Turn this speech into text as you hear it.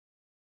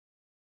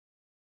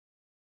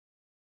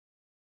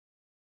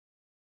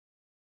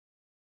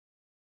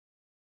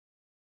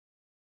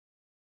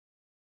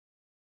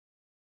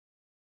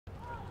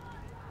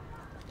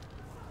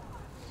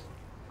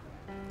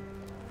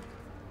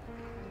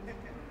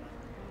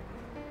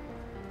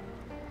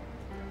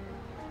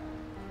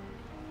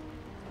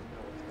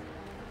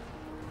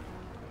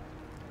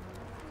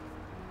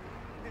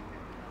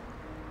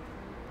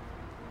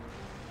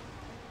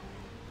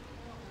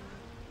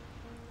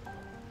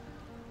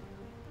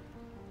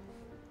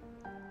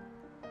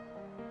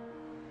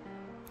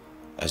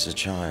As a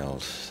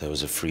child, there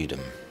was a freedom.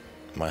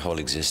 My whole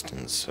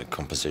existence, a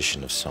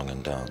composition of song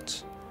and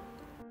dance.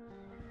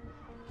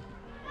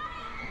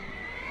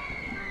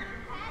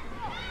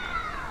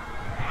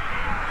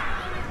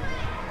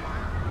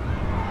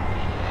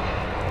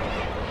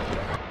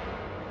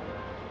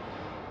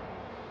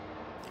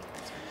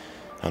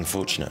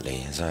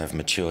 Unfortunately, as I have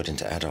matured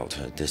into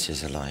adulthood, this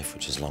is a life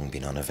which has long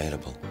been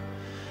unavailable.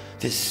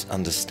 This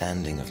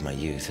understanding of my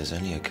youth has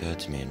only occurred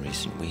to me in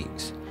recent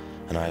weeks,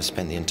 and I have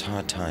spent the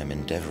entire time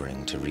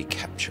endeavoring to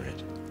recapture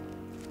it.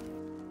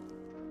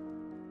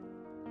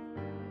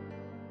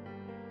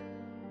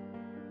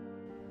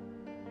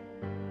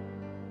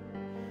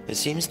 It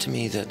seems to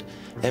me that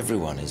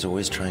everyone is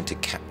always trying to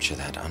capture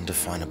that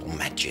undefinable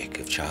magic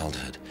of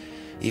childhood,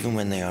 even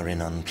when they are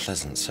in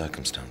unpleasant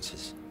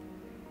circumstances.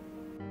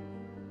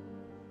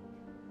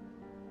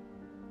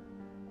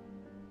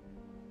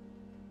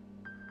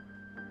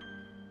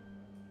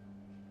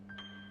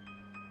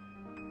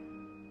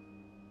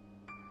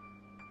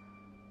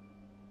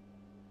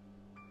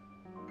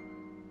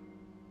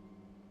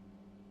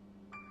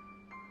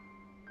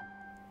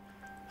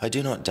 I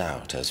do not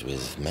doubt, as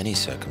with many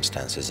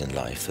circumstances in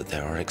life, that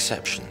there are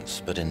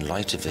exceptions, but in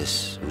light of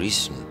this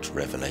recent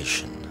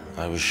revelation,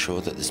 I was sure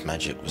that this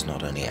magic was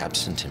not only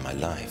absent in my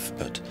life,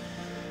 but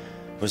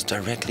was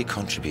directly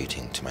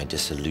contributing to my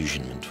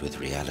disillusionment with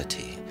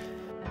reality.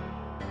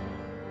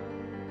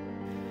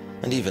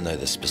 And even though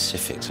the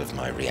specifics of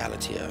my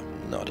reality are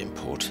not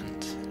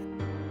important,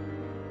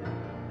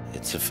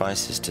 it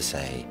suffices to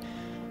say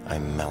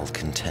I'm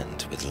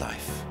malcontent with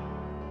life.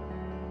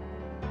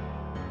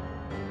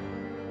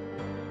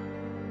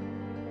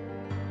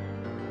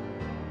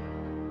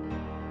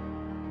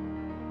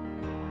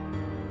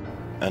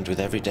 And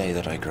with every day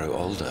that I grow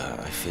older,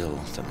 I feel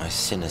that my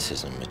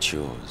cynicism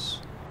matures.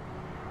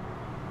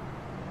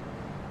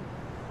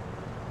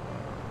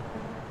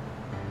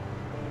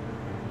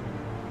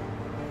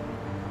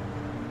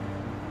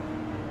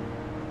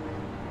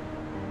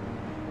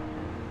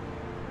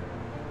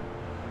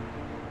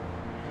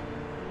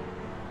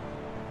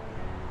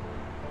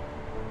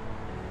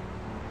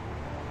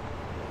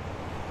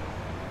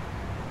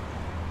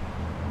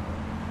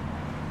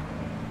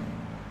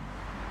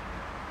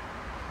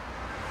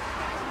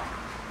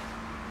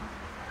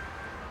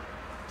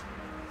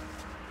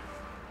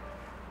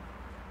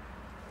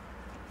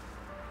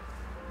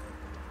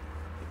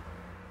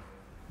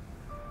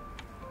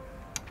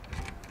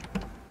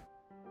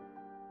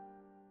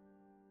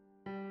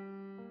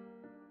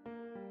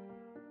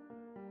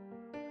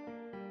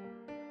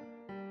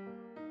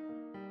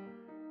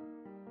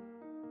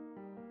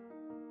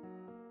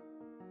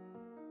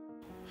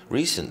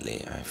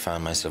 Recently, I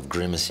found myself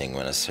grimacing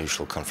when a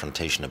social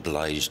confrontation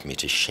obliged me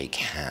to shake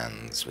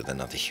hands with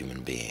another human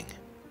being.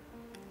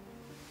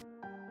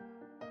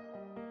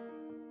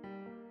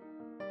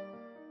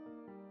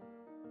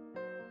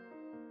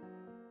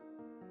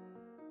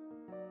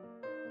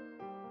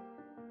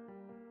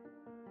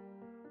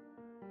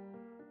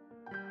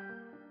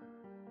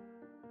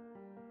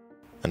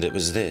 And it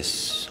was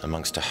this,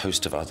 amongst a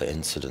host of other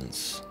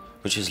incidents,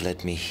 which has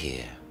led me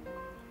here.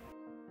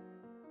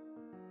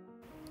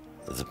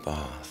 The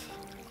bath.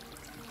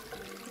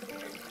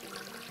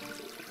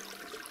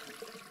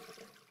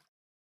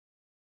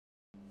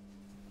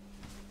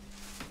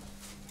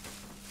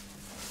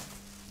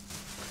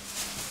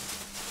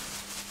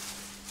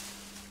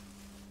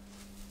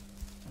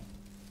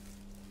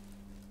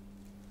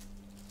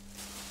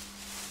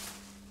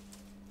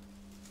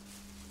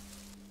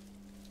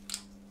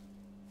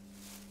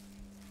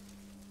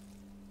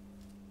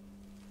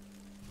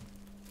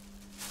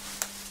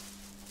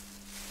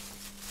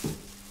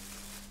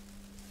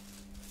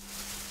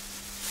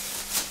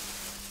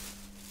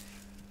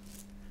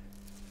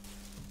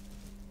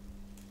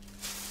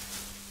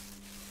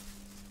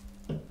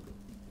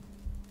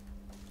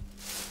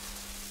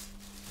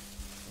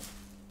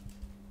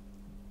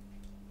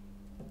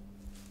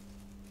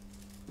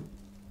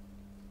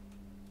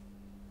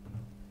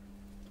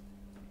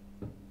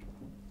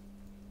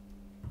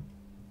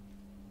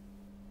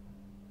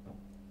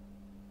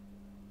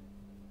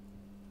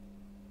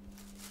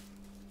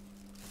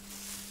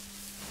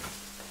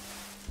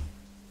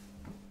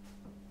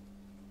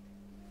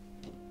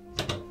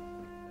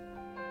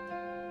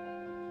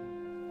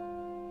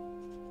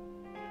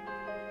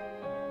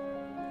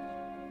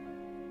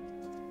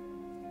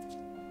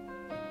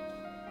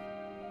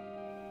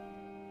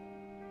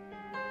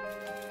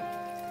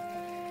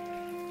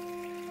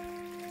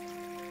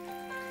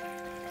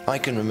 I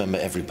can remember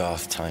every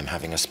bath time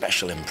having a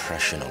special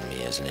impression on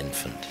me as an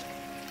infant.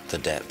 The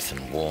depth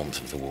and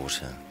warmth of the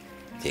water,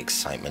 the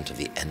excitement of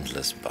the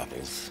endless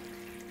bubbles,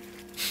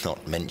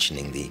 not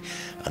mentioning the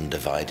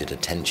undivided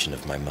attention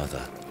of my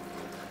mother,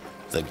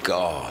 the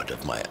god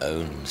of my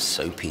own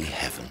soapy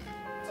heaven.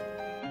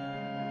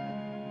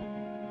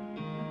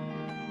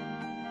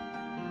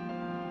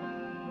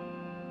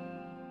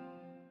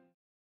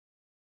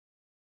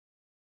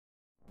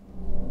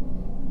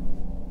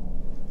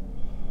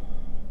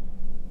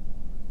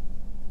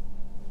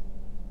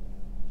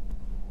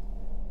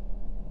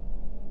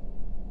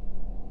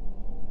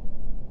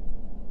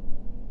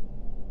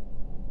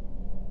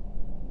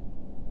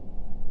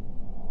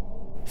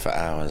 For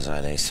hours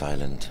I lay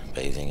silent,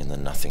 bathing in the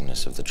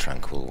nothingness of the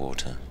tranquil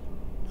water.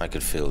 I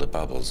could feel the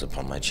bubbles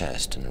upon my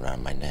chest and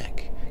around my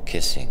neck,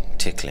 kissing,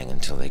 tickling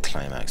until they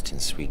climaxed in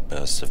sweet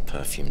bursts of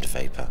perfumed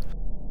vapor.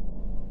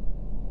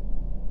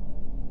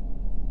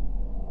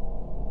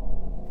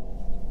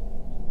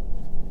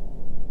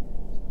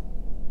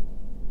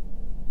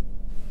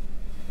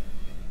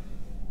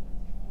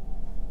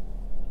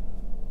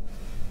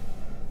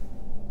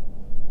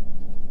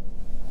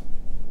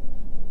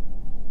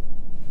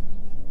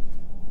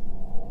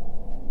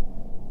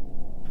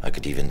 I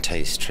could even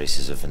taste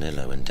traces of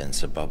vanilla when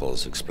denser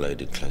bubbles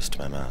exploded close to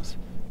my mouth.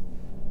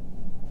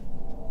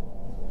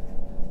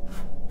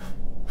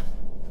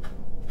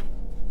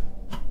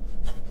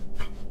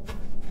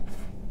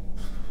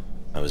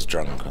 I was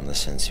drunk on the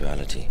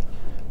sensuality,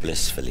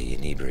 blissfully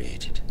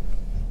inebriated.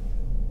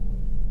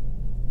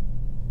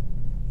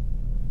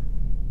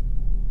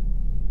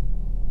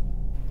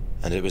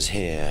 And it was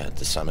here, at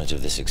the summit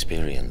of this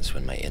experience,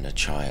 when my inner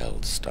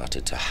child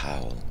started to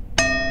howl.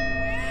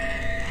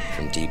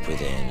 From deep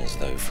within, as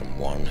though from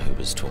one who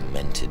was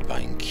tormented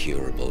by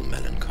incurable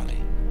melancholy.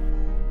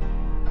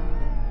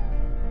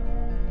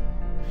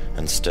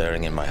 And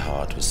stirring in my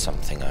heart was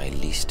something I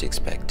least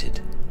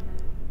expected.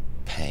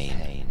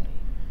 Pain.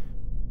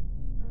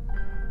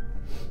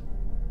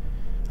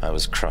 I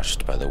was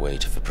crushed by the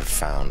weight of a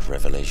profound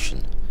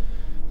revelation.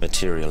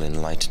 Material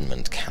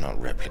enlightenment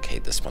cannot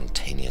replicate the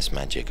spontaneous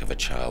magic of a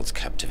child's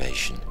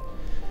captivation.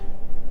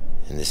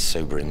 In this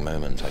sobering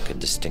moment, I could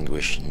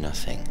distinguish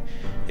nothing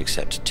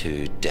except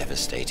two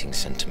devastating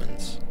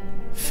sentiments: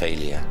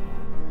 failure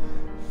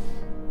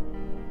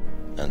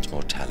and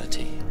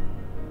mortality.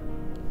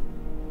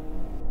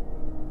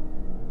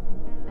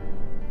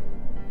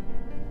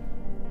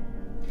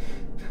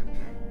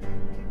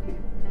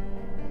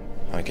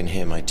 I can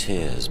hear my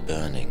tears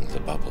burning the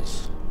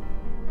bubbles.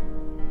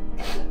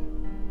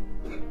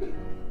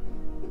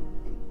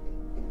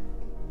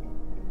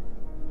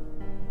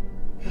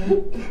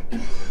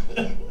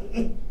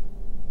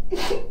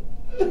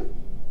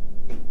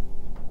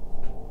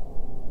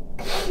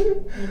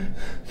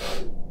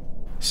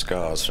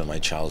 Scars from my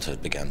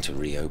childhood began to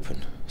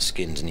reopen,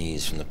 skinned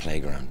knees from the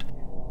playground,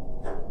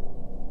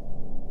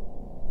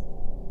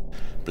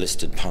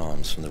 blistered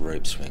palms from the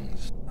rope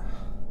swings,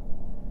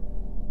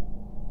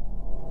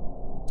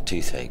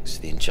 toothaches,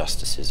 the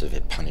injustices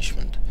of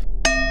punishment,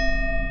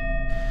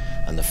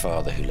 and the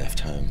father who left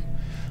home.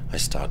 I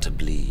start to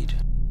bleed.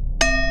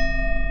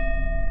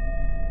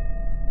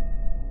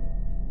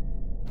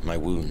 My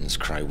wounds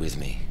cry with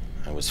me.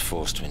 I was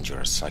forced to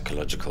endure a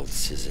psychological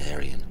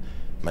cesarean,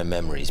 my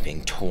memories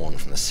being torn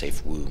from the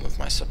safe womb of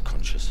my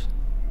subconscious.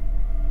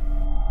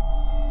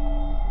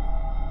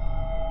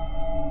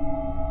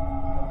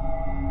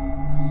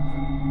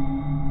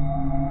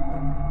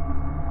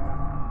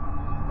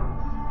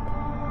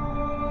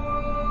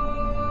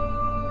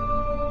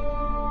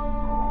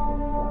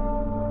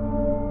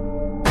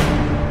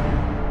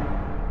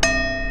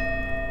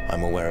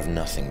 I'm aware of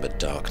nothing but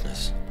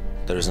darkness.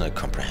 There is no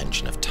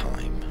comprehension of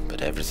time,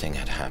 but everything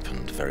had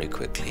happened very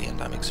quickly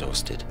and I'm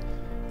exhausted.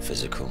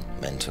 Physical,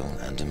 mental,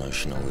 and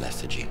emotional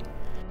lethargy.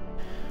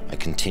 I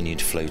continued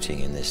floating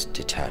in this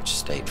detached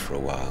state for a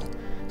while,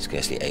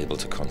 scarcely able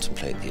to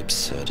contemplate the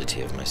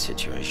absurdity of my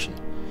situation.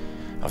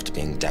 After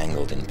being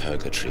dangled in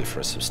purgatory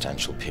for a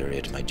substantial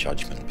period, my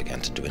judgment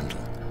began to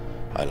dwindle.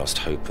 I lost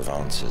hope of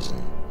answers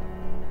and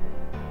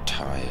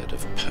tired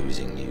of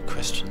posing new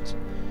questions.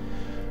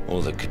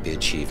 All that could be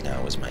achieved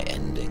now was my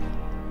ending.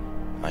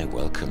 I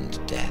welcomed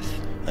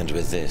death, and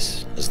with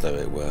this, as though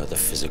it were the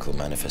physical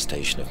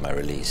manifestation of my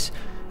release,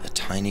 a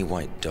tiny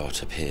white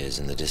dot appears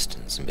in the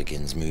distance and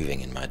begins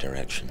moving in my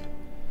direction.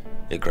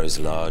 It grows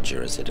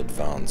larger as it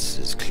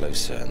advances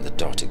closer, and the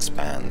dot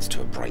expands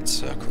to a bright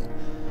circle,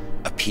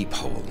 a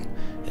peephole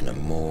in a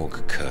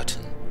morgue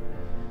curtain.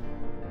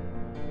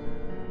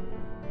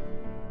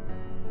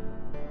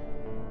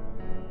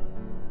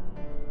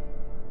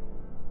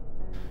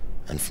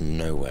 And from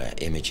nowhere,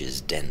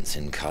 images dense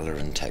in color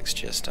and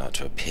texture start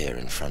to appear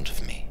in front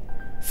of me,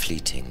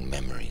 fleeting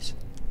memories.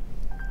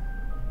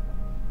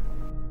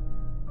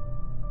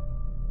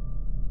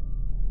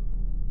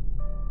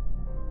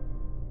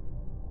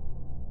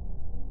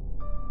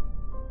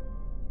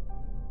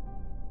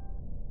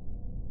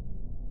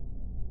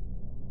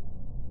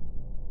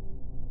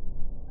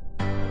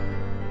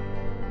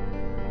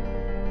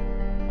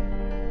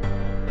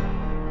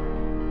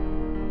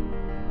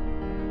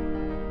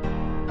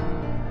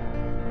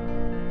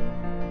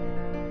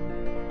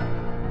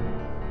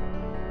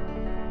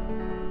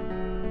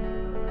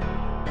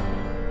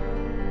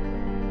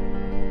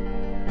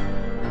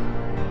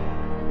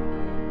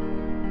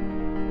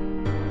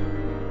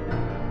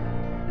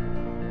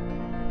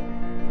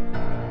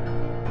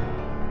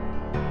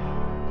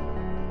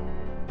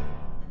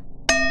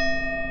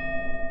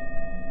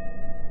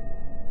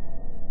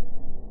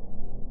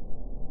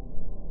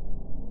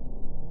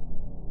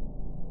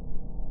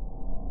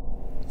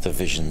 The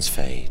visions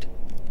fade,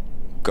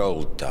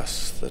 gold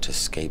dust that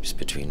escapes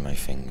between my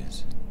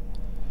fingers.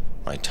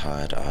 My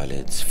tired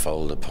eyelids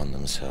fold upon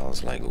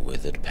themselves like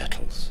withered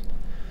petals.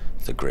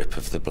 The grip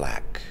of the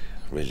black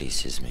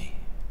releases me.